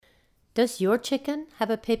Does your chicken have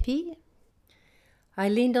a pépé? I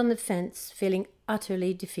leaned on the fence, feeling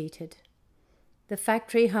utterly defeated. The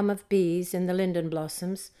factory hum of bees in the linden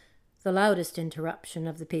blossoms, the loudest interruption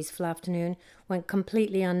of the peaceful afternoon, went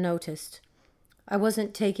completely unnoticed. I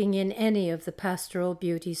wasn't taking in any of the pastoral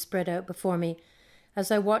beauty spread out before me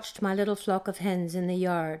as I watched my little flock of hens in the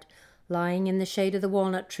yard, lying in the shade of the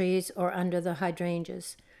walnut trees or under the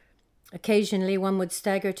hydrangeas. Occasionally one would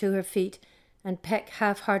stagger to her feet and peck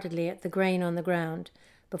half-heartedly at the grain on the ground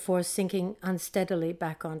before sinking unsteadily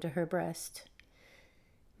back onto her breast.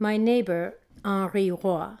 My neighbor, Henri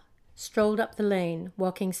Roy, strolled up the lane,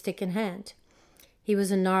 walking stick in hand. He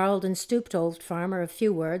was a gnarled and stooped old farmer of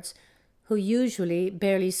few words, who usually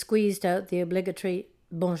barely squeezed out the obligatory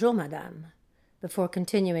 "Bonjour, madame," before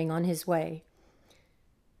continuing on his way.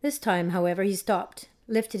 This time, however, he stopped,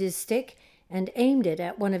 lifted his stick, and aimed it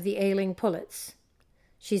at one of the ailing pullets.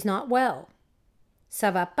 "She's not well."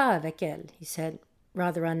 "Ça va pas avec elle," he said,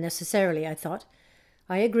 rather unnecessarily, I thought.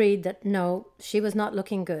 I agreed that no, she was not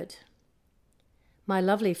looking good. My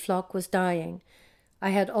lovely flock was dying.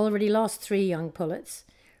 I had already lost 3 young pullets.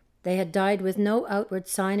 They had died with no outward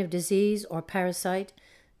sign of disease or parasite,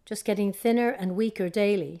 just getting thinner and weaker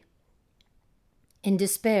daily. In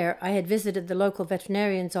despair, I had visited the local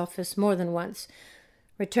veterinarian's office more than once,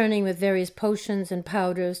 returning with various potions and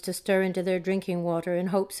powders to stir into their drinking water in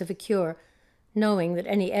hopes of a cure, knowing that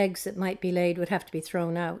any eggs that might be laid would have to be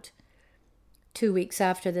thrown out. 2 weeks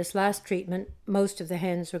after this last treatment, most of the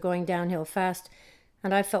hens were going downhill fast,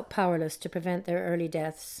 and I felt powerless to prevent their early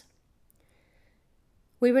deaths.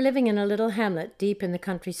 We were living in a little hamlet deep in the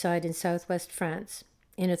countryside in southwest France,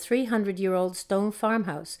 in a 300-year-old stone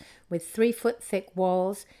farmhouse with 3-foot-thick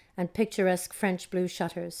walls and picturesque French blue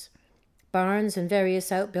shutters. Barns and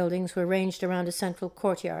various outbuildings were ranged around a central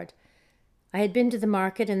courtyard. I had been to the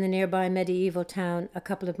market in the nearby medieval town a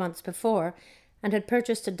couple of months before and had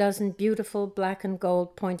purchased a dozen beautiful black and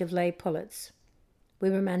gold point-of-lay pullets. We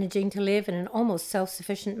were managing to live in an almost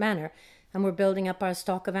self-sufficient manner and were building up our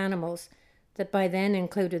stock of animals that by then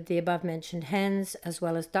included the above-mentioned hens as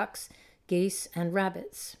well as ducks, geese, and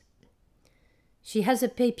rabbits. "She has a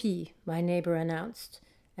pépé," my neighbor announced,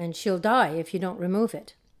 "and she'll die if you don't remove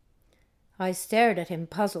it." I stared at him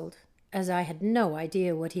puzzled, as I had no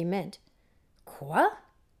idea what he meant. "Quoi?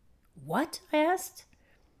 What?" I asked.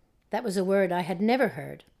 That was a word I had never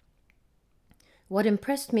heard. What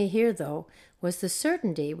impressed me here, though, was the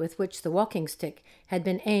certainty with which the walking stick had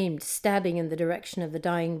been aimed, stabbing in the direction of the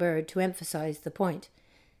dying bird to emphasize the point,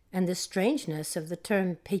 and the strangeness of the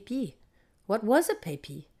term pépé. What was a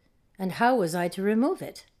pépé, and how was I to remove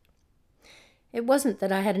it? It wasn't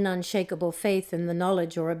that I had an unshakable faith in the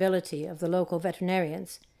knowledge or ability of the local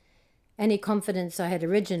veterinarians. Any confidence I had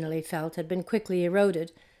originally felt had been quickly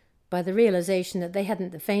eroded by the realization that they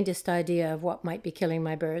hadn't the faintest idea of what might be killing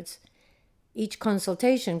my birds. Each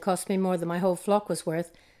consultation cost me more than my whole flock was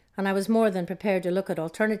worth, and I was more than prepared to look at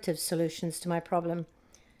alternative solutions to my problem.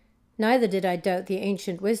 Neither did I doubt the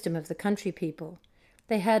ancient wisdom of the country people.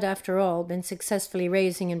 They had, after all, been successfully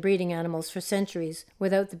raising and breeding animals for centuries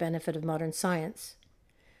without the benefit of modern science.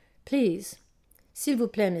 "Please, s'il vous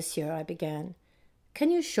plaît, monsieur," I began.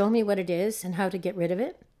 "Can you show me what it is and how to get rid of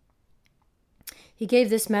it?" He gave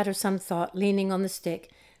this matter some thought, leaning on the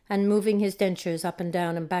stick and moving his dentures up and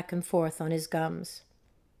down and back and forth on his gums.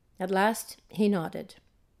 At last he nodded.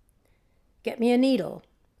 "Get me a needle,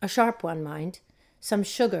 a sharp one, mind, some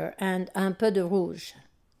sugar, and un peu de rouge."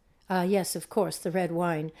 Ah, yes, of course, the red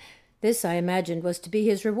wine. This, I imagined, was to be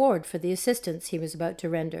his reward for the assistance he was about to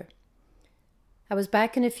render. I was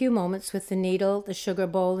back in a few moments with the needle, the sugar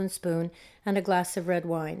bowl and spoon, and a glass of red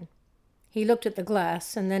wine. He looked at the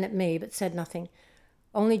glass and then at me, but said nothing,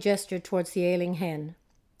 only gestured towards the ailing hen.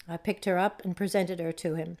 I picked her up and presented her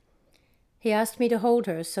to him. He asked me to hold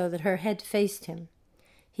her so that her head faced him.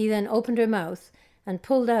 He then opened her mouth and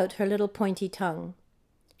pulled out her little pointy tongue.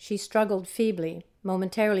 She struggled feebly,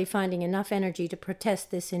 momentarily finding enough energy to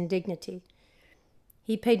protest this indignity.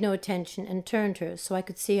 He paid no attention and turned her so I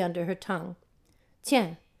could see under her tongue.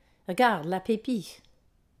 "Tiens, regarde la pépé."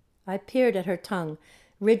 I peered at her tongue,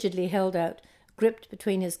 rigidly held out, gripped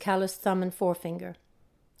between his calloused thumb and forefinger.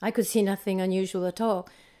 I could see nothing unusual at all,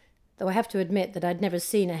 though I have to admit that I'd never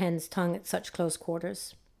seen a hen's tongue at such close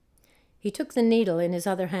quarters. He took the needle in his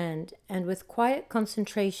other hand and with quiet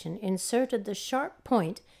concentration inserted the sharp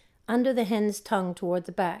point under the hen's tongue toward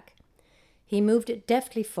the back. He moved it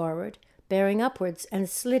deftly forward, bearing upwards, and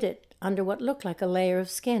slid it under what looked like a layer of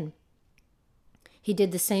skin. He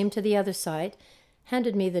did the same to the other side,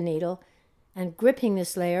 handed me the needle, and gripping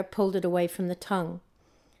this layer, pulled it away from the tongue.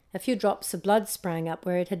 A few drops of blood sprang up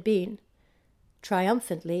where it had been.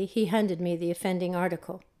 Triumphantly, he handed me the offending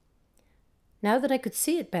article. Now that I could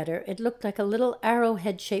see it better, it looked like a little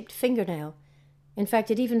arrowhead-shaped fingernail. In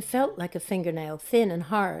fact, it even felt like a fingernail, thin and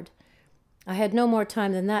hard. I had no more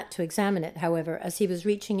time than that to examine it, however, as he was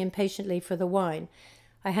reaching impatiently for the wine.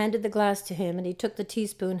 I handed the glass to him, and he took the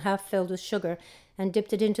teaspoon half filled with sugar and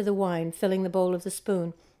dipped it into the wine, filling the bowl of the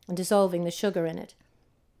spoon and dissolving the sugar in it.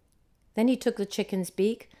 Then he took the chicken's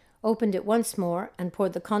beak, opened it once more, and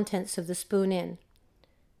poured the contents of the spoon in.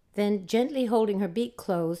 Then, gently holding her beak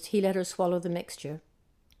closed, he let her swallow the mixture.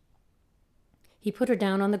 He put her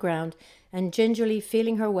down on the ground, and gingerly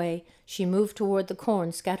feeling her way, she moved toward the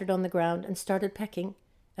corn scattered on the ground and started pecking,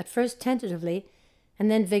 at first tentatively,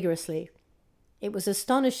 and then vigorously. It was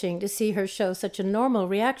astonishing to see her show such a normal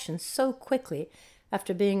reaction so quickly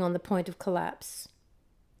after being on the point of collapse.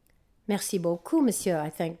 "Merci beaucoup, monsieur," I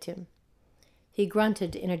thanked him. He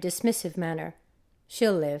grunted in a dismissive manner.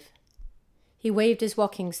 "She'll live." He waved his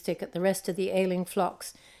walking stick at the rest of the ailing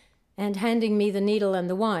flocks, and handing me the needle and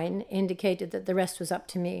the wine, indicated that the rest was up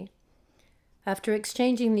to me. After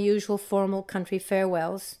exchanging the usual formal country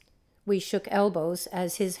farewells, we shook elbows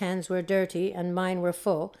as his hands were dirty and mine were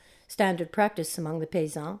full, standard practice among the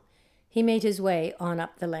paysans. He made his way on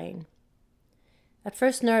up the lane. At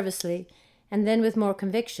first nervously, and then with more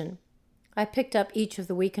conviction, I picked up each of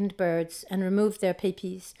the weakened birds and removed their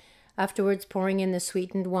pépis, afterwards pouring in the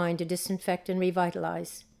sweetened wine to disinfect and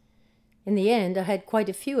revitalize. In the end, I had quite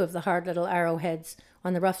a few of the hard little arrowheads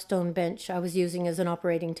on the rough stone bench I was using as an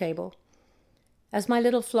operating table. As my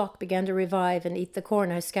little flock began to revive and eat the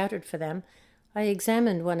corn I scattered for them, I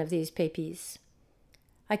examined one of these pépis.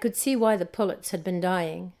 I could see why the pullets had been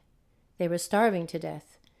dying. They were starving to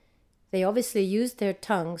death. They obviously used their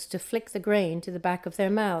tongues to flick the grain to the back of their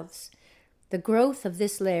mouths. The growth of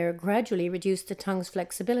this layer gradually reduced the tongue's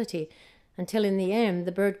flexibility, until in the end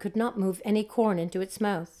the bird could not move any corn into its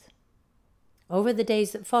mouth. Over the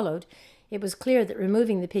days that followed, it was clear that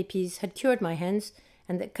removing the pépis had cured my hens,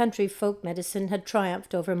 and that country folk medicine had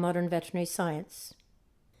triumphed over modern veterinary science.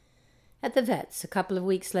 At the vet's, a couple of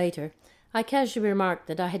weeks later, I casually remarked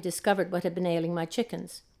that I had discovered what had been ailing my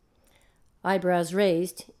chickens. Eyebrows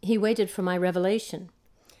raised, he waited for my revelation.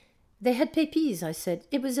 "They had pépis," I said.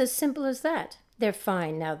 "It was as simple as that. They're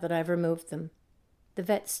fine now that I've removed them." The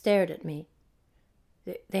vet stared at me.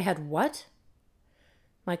 They had what?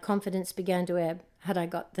 My confidence began to ebb. Had I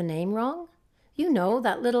got the name wrong? "You know,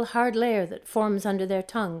 that little hard layer that forms under their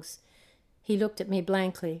tongues." He looked at me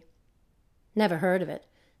blankly. "Never heard of it.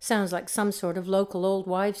 Sounds like some sort of local old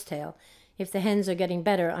wives' tale. If the hens are getting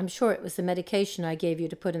better, I'm sure it was the medication I gave you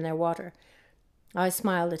to put in their water." I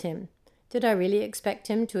smiled at him. Did I really expect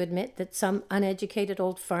him to admit that some uneducated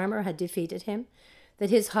old farmer had defeated him? That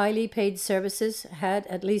his highly paid services had,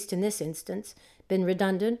 at least in this instance, been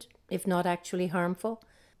redundant, if not actually harmful?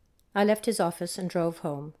 I left his office and drove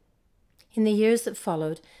home. In the years that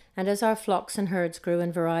followed, and as our flocks and herds grew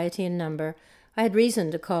in variety and number, I had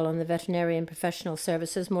reason to call on the veterinarian professional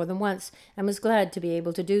services more than once, and was glad to be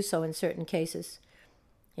able to do so in certain cases.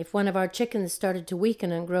 If one of our chickens started to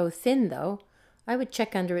weaken and grow thin, though, I would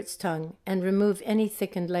check under its tongue and remove any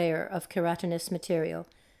thickened layer of keratinous material.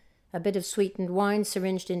 A bit of sweetened wine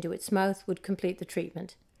syringed into its mouth would complete the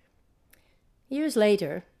treatment. Years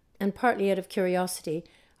later, and partly out of curiosity,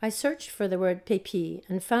 I searched for the word pépis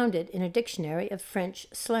and found it in a dictionary of French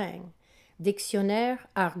slang, Dictionnaire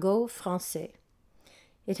Argot Français.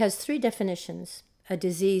 It has 3 definitions: a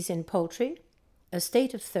disease in poultry, a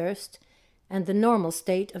state of thirst, and the normal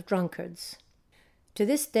state of drunkards. To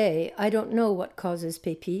this day, I don't know what causes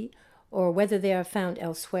pépis or whether they are found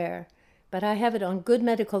elsewhere, but I have it on good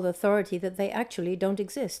medical authority that they actually don't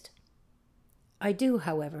exist. I do,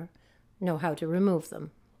 however, know how to remove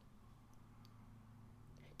them.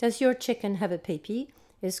 Does Your Chicken Have a Pépis?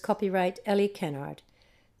 Is copyright Ellie Kennard.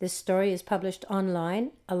 This story is published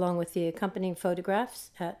online along with the accompanying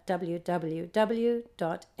photographs at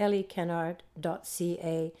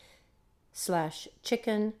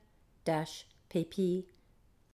www.elliekennard.ca/chicken-pépis